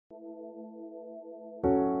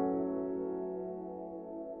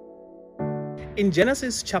In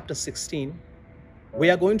Genesis chapter 16, we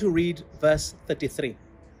are going to read verse 33.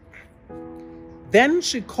 Then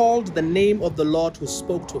she called the name of the Lord who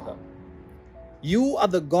spoke to her. You are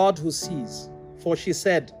the God who sees. For she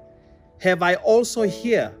said, have I also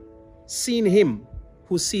here seen him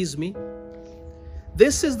who sees me?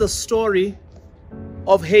 This is the story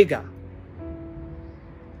of Hagar,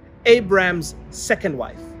 Abraham's second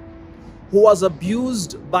wife, who was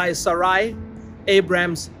abused by Sarai,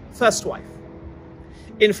 Abraham's first wife.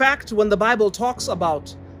 In fact, when the Bible talks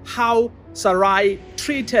about how Sarai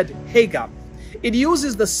treated Hagar, it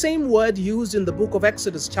uses the same word used in the book of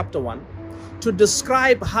Exodus chapter 1 to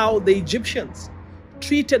describe how the Egyptians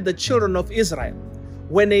treated the children of Israel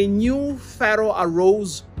when a new Pharaoh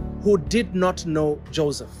arose who did not know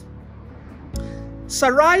Joseph.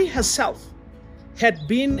 Sarai herself had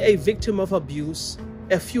been a victim of abuse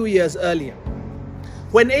a few years earlier.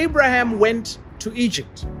 When Abraham went to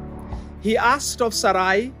Egypt, he asked of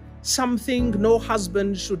Sarai something no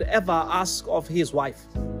husband should ever ask of his wife.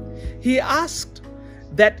 He asked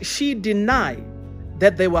that she deny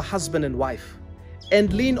that they were husband and wife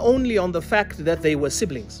and lean only on the fact that they were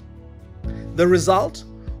siblings. The result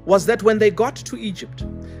was that when they got to Egypt,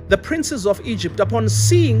 the princes of Egypt, upon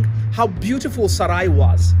seeing how beautiful Sarai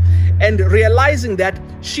was and realizing that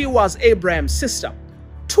she was Abraham's sister,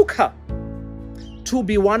 took her to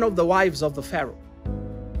be one of the wives of the Pharaoh.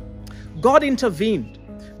 God intervened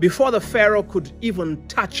before the Pharaoh could even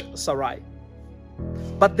touch Sarai.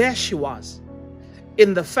 But there she was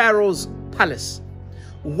in the Pharaoh's palace,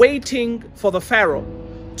 waiting for the Pharaoh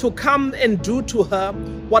to come and do to her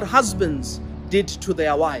what husbands did to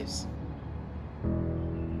their wives.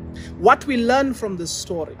 What we learn from this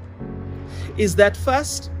story is that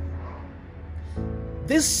first,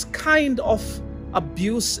 this kind of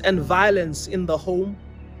abuse and violence in the home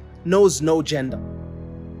knows no gender.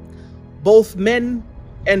 Both men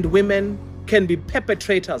and women can be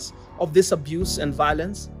perpetrators of this abuse and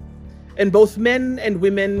violence, and both men and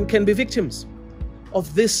women can be victims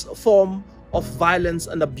of this form of violence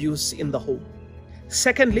and abuse in the home.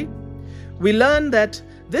 Secondly, we learn that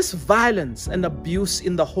this violence and abuse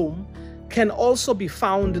in the home can also be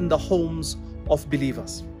found in the homes of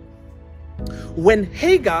believers. When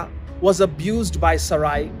Hagar was abused by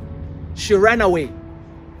Sarai, she ran away.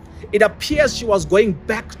 It appears she was going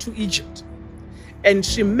back to Egypt, and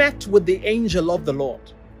she met with the angel of the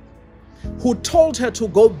Lord, who told her to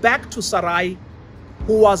go back to Sarai,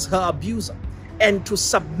 who was her abuser, and to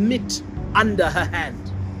submit under her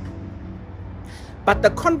hand. But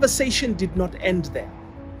the conversation did not end there.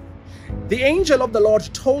 The angel of the Lord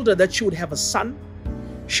told her that she would have a son.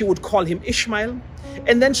 She would call him Ishmael.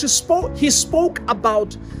 And then he spoke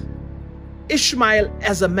about Ishmael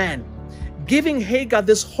as a man, giving Hagar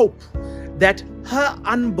this hope that her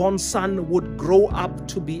unborn son would grow up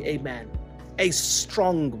to be a man, a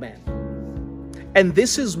strong man. And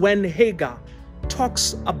this is when Hagar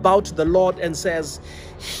talks about the Lord and says,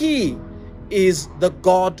 he is the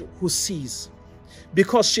God who sees.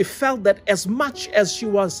 Because she felt that as much as she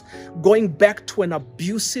was going back to an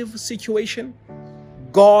abusive situation,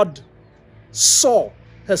 God saw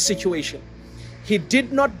her situation. He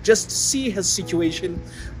did not just see her situation,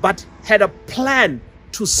 but had a plan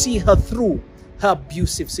to see her through her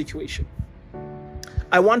abusive situation.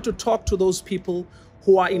 I want to talk to those people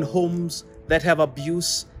who are in homes that have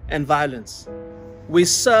abuse and violence. We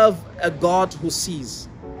serve a God who sees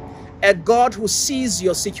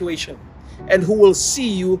your situation and who will see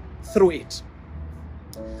you through it.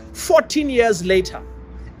 14 years later,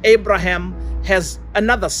 Abraham has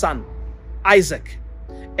another son, Isaac.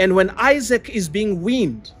 And when Isaac is being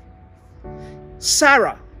weaned,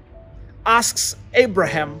 Sarah asks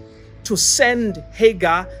Abraham to send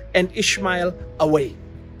Hagar and Ishmael away.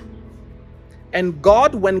 And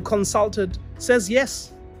God, when consulted, says,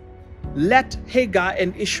 yes, let Hagar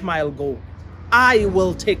and Ishmael go. I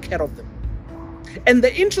will take care of them. And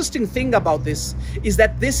the interesting thing about this is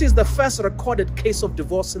that this is the first recorded case of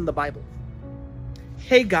divorce in the Bible.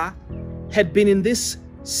 Hagar had been in this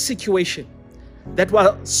situation that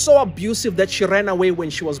was so abusive that she ran away when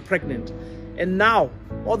she was pregnant. And now,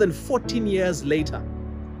 more than 14 years later,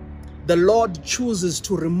 the Lord chooses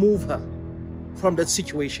to remove her from that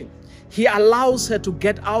situation. He allows her to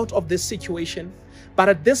get out of this situation. But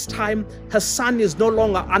at this time, her son is no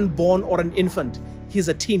longer unborn or an infant. He's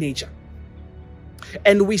a teenager.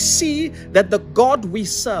 And we see that the God we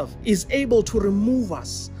serve is able to remove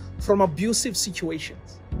us from abusive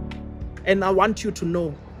situations. And I want you to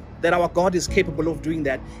know that our God is capable of doing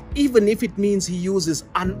that, even if it means he uses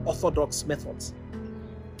unorthodox methods.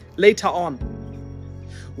 Later on,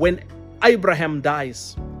 when Abraham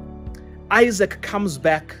dies, Isaac comes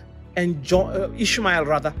back, and Ishmael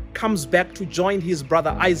rather comes back to join his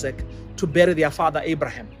brother Isaac to bury their father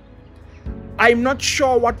Abraham. I'm not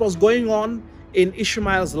sure what was going on in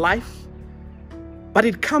Ishmael's life, but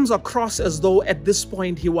it comes across as though at this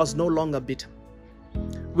point he was no longer bitter.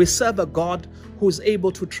 We serve a God who is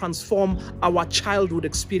able to transform our childhood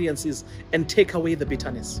experiences and take away the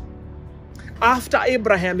bitterness. After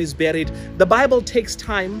Abraham is buried, the Bible takes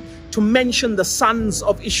time to mention the sons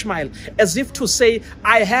of Ishmael, as if to say,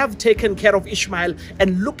 I have taken care of Ishmael,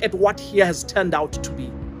 and look at what he has turned out to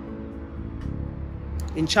be.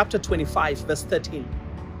 In chapter 25, verse 13,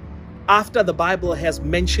 after the Bible has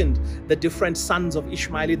mentioned the different sons of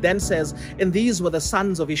Ishmael, it then says, and these were the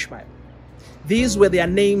sons of Ishmael. These were their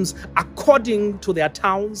names according to their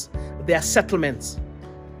towns, their settlements.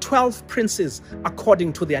 12 princes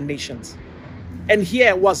according to their nations. And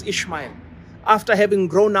here was Ishmael, after having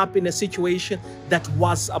grown up in a situation that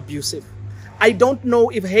was abusive. I don't know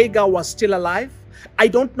if Hagar was still alive. I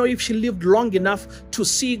don't know if she lived long enough to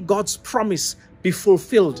see God's promise be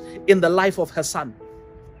fulfilled in the life of her son.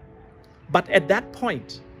 But at that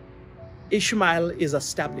point, Ishmael is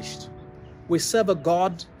established. We serve a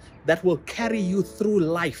God that will carry you through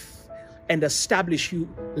life and establish you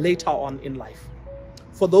later on in life.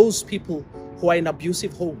 For those people who are in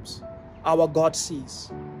abusive homes, our God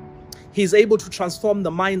sees. He's able to transform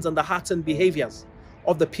the minds and the hearts and behaviors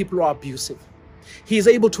of the people who are abusive. He is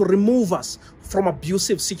able to remove us from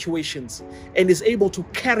abusive situations and is able to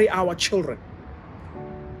carry our children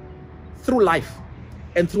through life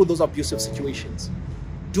and through those abusive situations.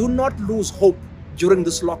 Do not lose hope during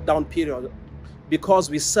this lockdown period,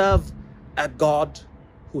 because we serve a God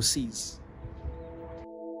who sees.